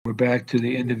We're back to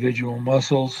the individual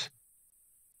muscles.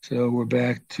 So we're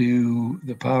back to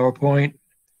the PowerPoint.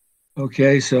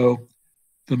 Okay, so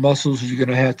the muscles you're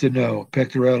going to have to know.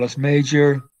 Pectoralis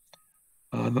major.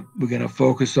 We're going to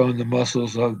focus on the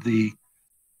muscles of the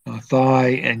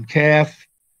thigh and calf,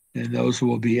 and those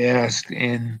will be asked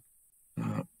in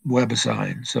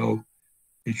WebAssign. So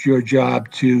it's your job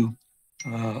to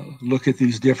look at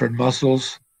these different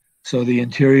muscles. So the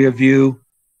interior view,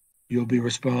 you'll be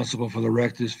responsible for the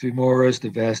rectus femoris, the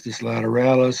vastus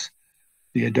lateralis,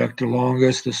 the adductor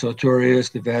longus, the sartorius,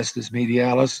 the vastus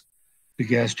medialis, the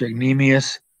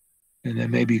gastrocnemius, and there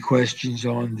may be questions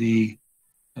on the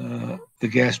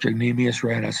gastrocnemius,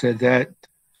 right? I said that.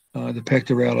 The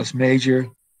pectoralis major.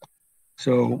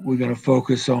 So we're going to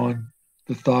focus on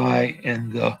the thigh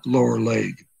and the lower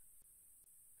leg.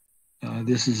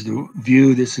 This is the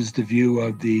view. This is the view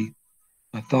of the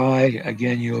thigh.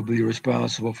 Again, you'll be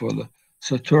responsible for the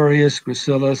sartorius,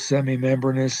 gracilis,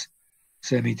 semimembranous,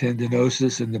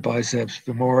 semitendinosus, and the biceps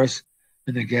femoris,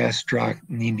 and the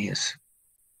gastrocnemius.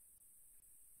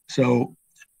 So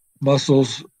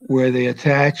muscles where they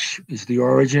attach is the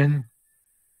origin,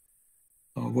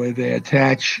 where they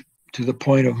attach to the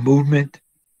point of movement,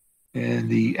 and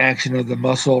the action of the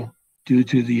muscle due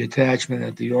to the attachment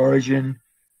at the origin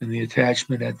and the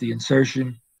attachment at the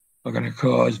insertion are going to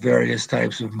cause various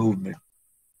types of movement.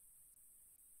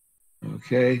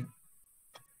 Okay.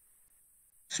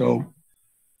 So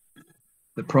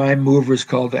the prime mover is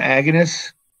called the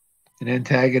agonist. An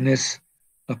antagonist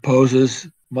opposes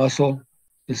muscle.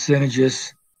 The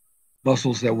synergist,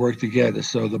 muscles that work together.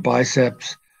 So the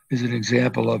biceps is an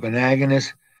example of an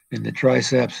agonist, and the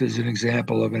triceps is an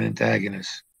example of an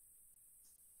antagonist.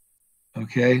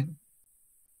 Okay.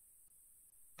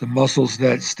 The muscles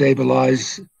that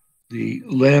stabilize the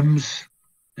limbs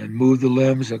and move the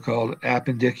limbs are called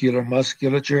appendicular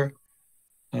musculature.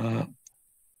 The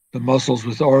muscles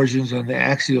with origins on the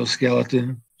axial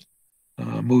skeleton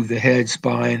move the head,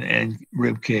 spine, and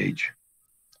rib cage.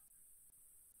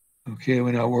 Okay,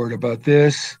 we're not worried about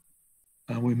this.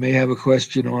 We may have a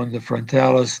question on the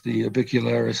frontalis, the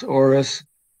orbicularis oris,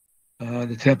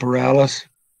 the temporalis.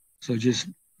 So just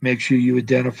make sure you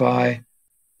identify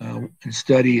and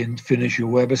study and finish your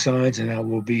WebAssigns, and that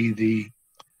will be the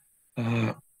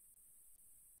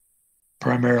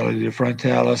primarily the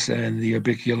frontalis, and the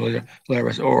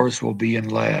orbicularis oris will be in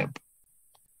lab.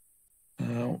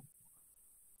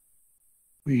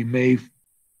 We may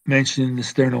mention the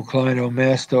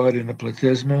sternocleidomastoid and the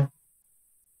platysma.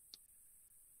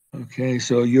 Okay,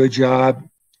 so your job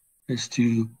is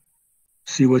to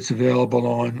see what's available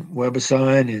on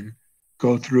WebAssign and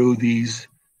go through these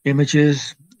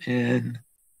images. And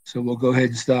so we'll go ahead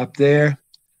and stop there.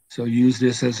 So use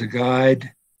this as a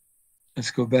guide. Let's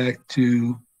go back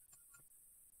to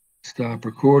stop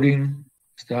recording.